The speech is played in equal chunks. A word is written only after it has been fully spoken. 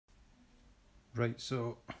Right,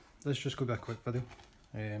 so let's just go be a quick video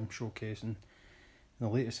showcasing the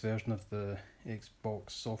latest version of the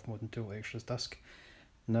Xbox Soft Mode and Tool Extras disc.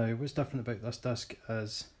 Now, what's different about this disc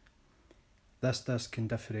is this disc can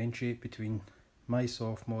differentiate between my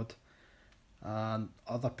soft mode and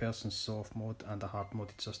other person's soft mode and a hard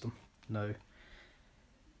moded system. Now,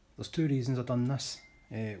 there's two reasons I've done this.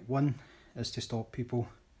 One is to stop people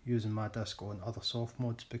using my disc on other soft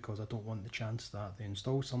mods, because I don't want the chance that they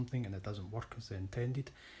install something and it doesn't work as they intended,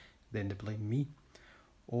 then they blame me,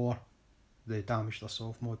 or they damage their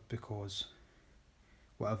soft mod because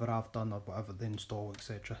whatever I've done or whatever they install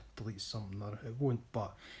etc deletes something, or it won't,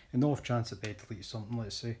 but in the off chance that they delete something,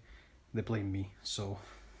 let's say, they blame me. So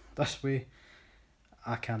this way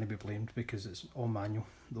I can't be blamed because it's all manual.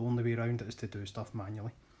 The only way around it is to do stuff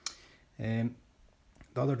manually. The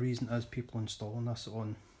other reason is people installing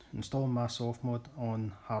my soft mod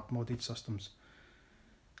on hard modded systems.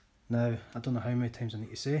 Now, I don't know how many times I need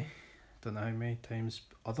to say, don't know how many times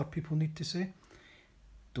other people need to say,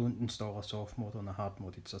 don't install a soft mod on a hard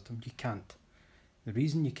modded system. You can't. The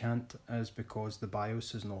reason you can't is because the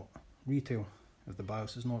BIOS is not retail. If the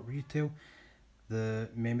BIOS is not retail, the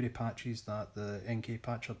memory patches that the NK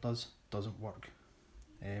patcher doesn't work,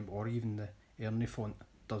 or even the Ernie font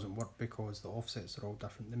doesn't work because the offsets are all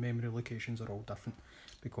different, the memory locations are all different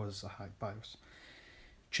because it's a hacked BIOS.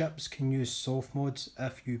 Chips can use soft mods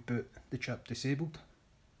if you boot the chip disabled.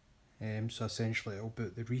 So essentially it'll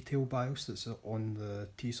boot the retail BIOS that's on the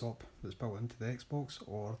TSOP that's built into the Xbox,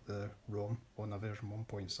 or the ROM on a version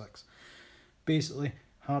 1.6. Basically,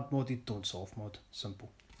 hard modded don't soft mod,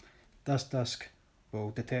 simple. This disc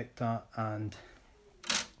will detect that, and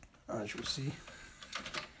as you'll see,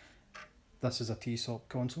 this is a TSOP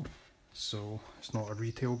console, so it's not a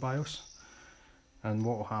retail BIOS. And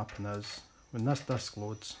what will happen is, when this disc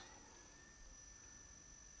loads,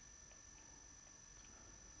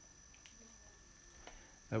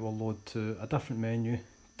 it will load to a different menu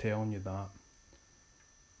telling you that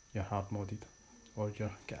you're hard modded or you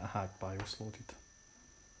get a hacked BIOS loaded.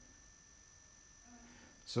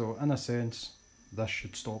 So in a sense, this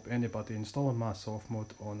should stop anybody installing my soft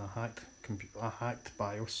mod on a hacked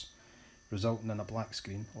BIOS, resulting in a black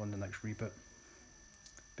screen on the next reboot,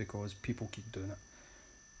 because people keep doing it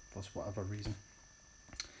for whatever reason.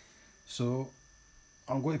 So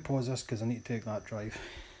I'm going to pause this because I need to take that drive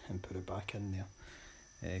and put it back in there,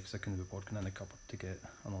 because I can be working in the cupboard to get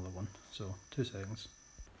another one. So 2 seconds.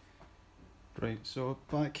 Right, so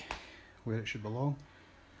back where it should belong,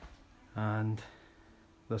 and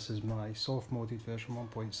this is my soft modded version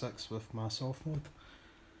 1.6 with my soft mode,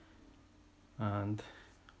 and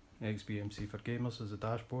XBMC for Gamers as the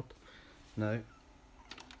dashboard. Now,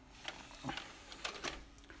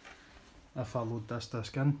 if I load this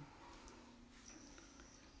disc in,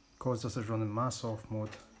 because this is running my soft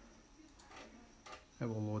mode, it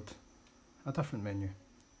will load a different menu.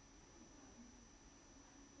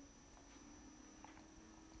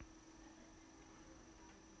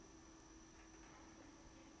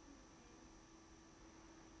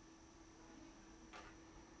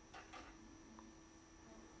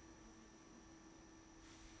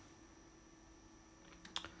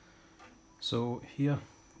 So here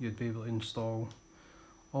you'd be able to install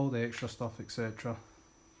all the extra stuff etc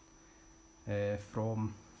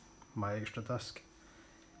from my extra disc.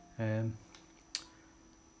 I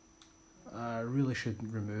really should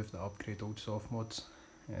remove the upgrade old soft mods.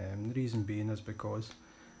 The reason being is because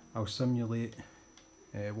I'll simulate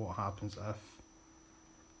what happens if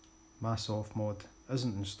my soft mod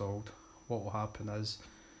isn't installed. What will happen is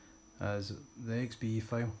the XBE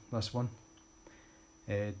file, this one,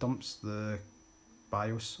 dumps the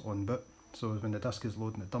BIOS on boot. So when the disk is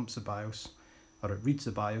loading, it dumps the BIOS, or it reads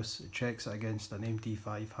the BIOS, it checks it against an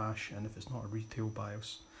MD5 hash, and if it's not a retail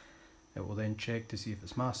BIOS, it will then check to see if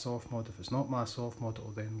it's my soft mod. If it's not my soft mod, it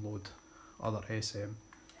will then load other SM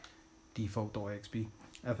default.xb.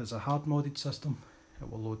 If it's a hard modded system, it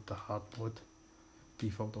will load the hard mod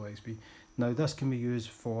default.xb. Now this can be used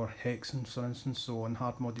for hexing, for instance. So on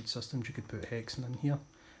hard modded systems you could put hexing in here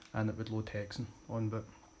and it would load hexing on boot.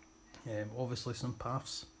 Obviously some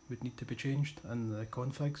paths would need to be changed in the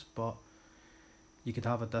configs, but you could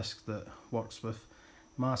have a disk that works with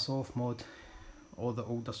my soft mod, or the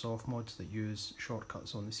older soft mods that use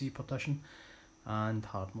shortcuts on the C partition, and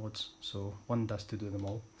hard mods, so one disk to do them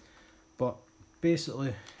all. But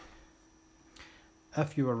basically,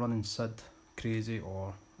 if you were running SID, Crazy,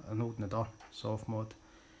 or an old Nadar soft mod,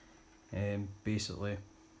 basically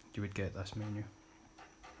you would get this menu,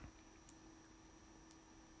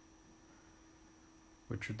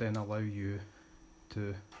 which would then allow you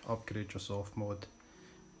to upgrade your soft mod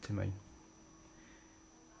to mine.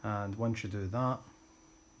 and once you do that,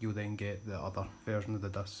 you'll then get the other version of the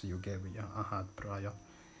disk, so you'll get what I had prior.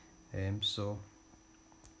 So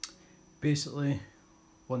basically,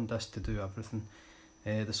 one disk to do everything.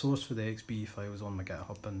 The source for the XB file is on my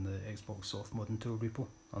GitHub in the Xbox Soft Modding Tool repo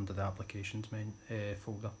under the applications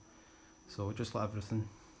folder. So just like everything,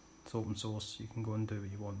 it's open source, you can go and do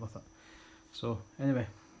what you want with it. So anyway,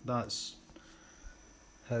 that's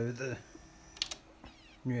how the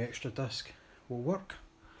new extra disk will work,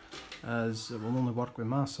 as it will only work with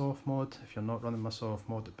my soft mod. If you're not running my soft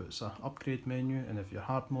mod, it puts an upgrade menu, and if you're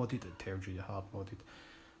hard modded, it tells you you're hard modded.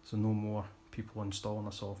 So no more people installing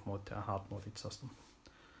a soft mod to a hard modded system.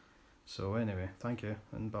 So anyway, thank you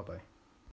and bye bye.